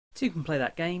Toucan Play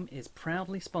That Game is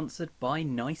proudly sponsored by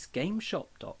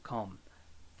NiceGameShop.com,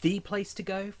 the place to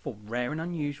go for rare and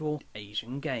unusual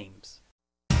Asian games.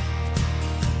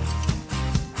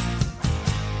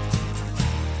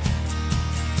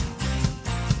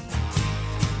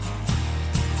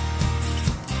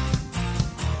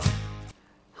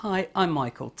 Hi, I'm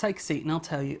Michael. Take a seat and I'll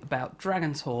tell you about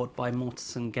Dragons Hoard by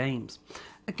Mortensen Games.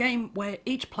 A game where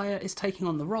each player is taking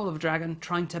on the role of a dragon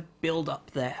trying to build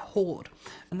up their hoard.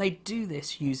 And they do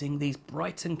this using these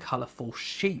bright and colourful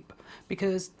sheep,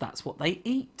 because that's what they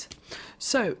eat.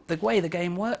 So the way the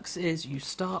game works is you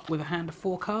start with a hand of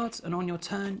 4 cards, and on your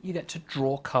turn you get to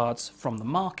draw cards from the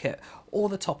market or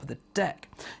the top of the deck.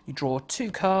 You draw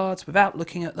 2 cards without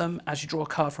looking at them. As you draw a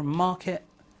card from a market,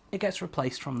 it gets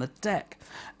replaced from the deck,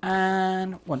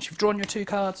 and once you've drawn your 2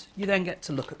 cards you then get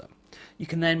to look at them. You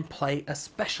can then play a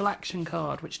special action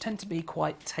card, which tend to be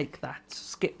quite take that,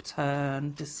 skip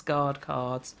turn, discard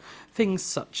cards, things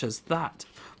such as that.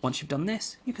 Once you've done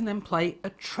this, you can then play a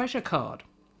treasure card,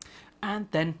 and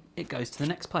then it goes to the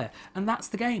next player, and that's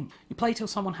the game. You play till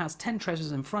someone has 10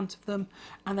 treasures in front of them,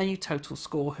 and then you total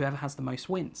score. Whoever has the most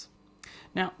wins.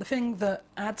 Now, the thing that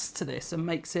adds to this and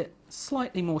makes it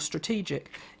slightly more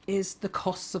strategic is the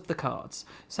costs of the cards.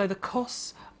 So the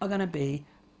costs are going to be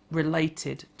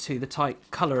related to the type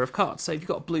colour of cards. So if you've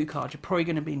got a blue card, you're probably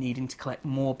going to be needing to collect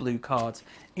more blue cards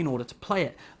in order to play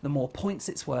it. The more points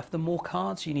it's worth, the more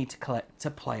cards you need to collect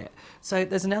to play it. So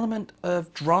there's an element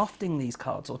of drafting these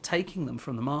cards or taking them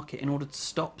from the market in order to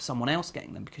stop someone else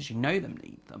getting them because you know them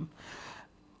need them,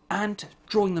 and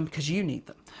drawing them because you need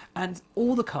them. And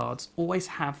all the cards always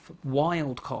have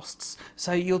wild costs.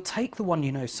 So you'll take the one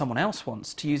you know someone else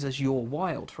wants to use as your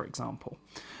wild, for example.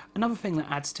 Another thing that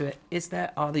adds to it is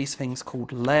there are these things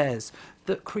called layers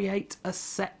that create a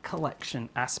set collection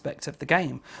aspect of the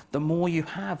game. The more you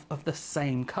have of the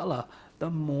same colour, the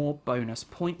more bonus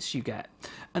points you get.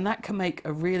 And that can make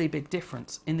a really big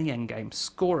difference in the endgame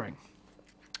scoring.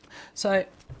 So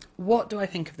what do I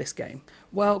think of this game?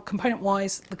 Well, component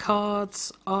wise, the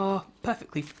cards are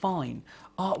perfectly fine.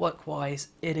 Artwork wise,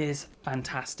 it is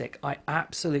fantastic. I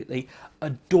absolutely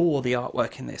adore the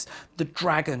artwork in this. The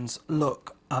dragons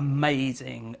look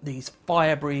amazing. These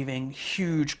fire breathing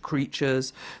huge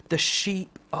creatures. The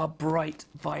sheep are bright,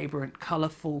 vibrant,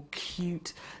 colourful,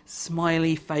 cute,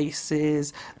 smiley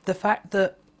faces. The fact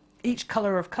that each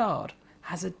colour of card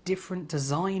has a different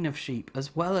design of sheep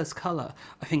as well as colour,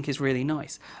 I think is really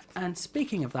nice. And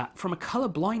speaking of that, from a colour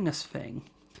blindness thing,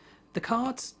 the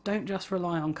cards don't just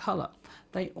rely on colour,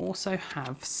 they also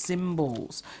have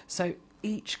symbols. So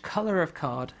each colour of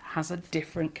card has a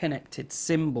different connected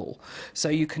symbol. So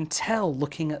you can tell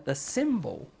looking at the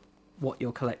symbol what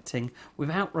you're collecting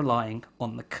without relying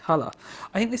on the colour.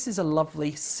 I think this is a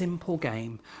lovely, simple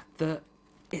game that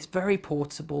it's very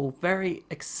portable, very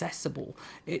accessible.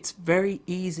 It's very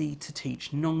easy to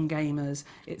teach non-gamers.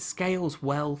 It scales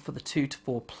well for the 2 to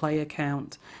 4 player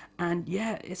count. And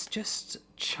yeah, it's just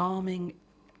charming,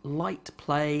 light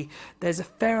play. There's a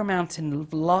fair amount in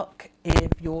luck if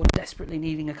you're desperately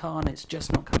needing a card and it's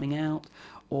just not coming out,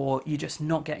 or you're just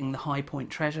not getting the high point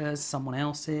treasures, someone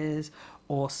else is,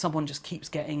 or someone just keeps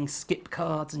getting skip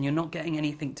cards and you're not getting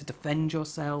anything to defend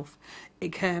yourself.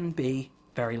 It can be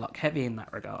very luck heavy in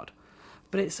that regard,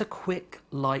 but it's a quick,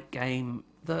 light game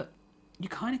that you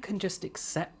kind of can just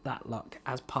accept that luck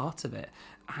as part of it,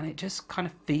 and it just kind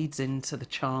of feeds into the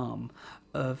charm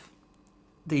of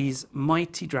these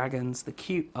mighty dragons, the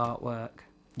cute artwork.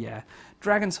 Yeah,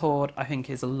 Dragons Hoard I think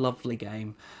is a lovely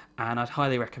game, and I'd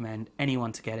highly recommend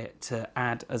anyone to get it to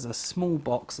add as a small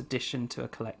box addition to a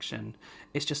collection.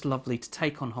 It's just lovely to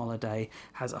take on holiday,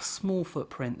 has a small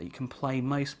footprint that you can play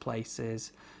most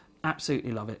places.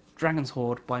 Absolutely love it. Dragons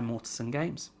Hoard by Mortensen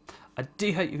Games. I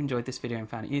do hope you've enjoyed this video and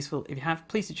found it useful. If you have,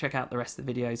 please do check out the rest of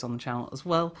the videos on the channel, as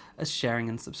well as sharing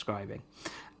and subscribing.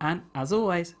 And as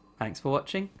always, thanks for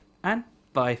watching, and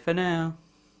bye for now.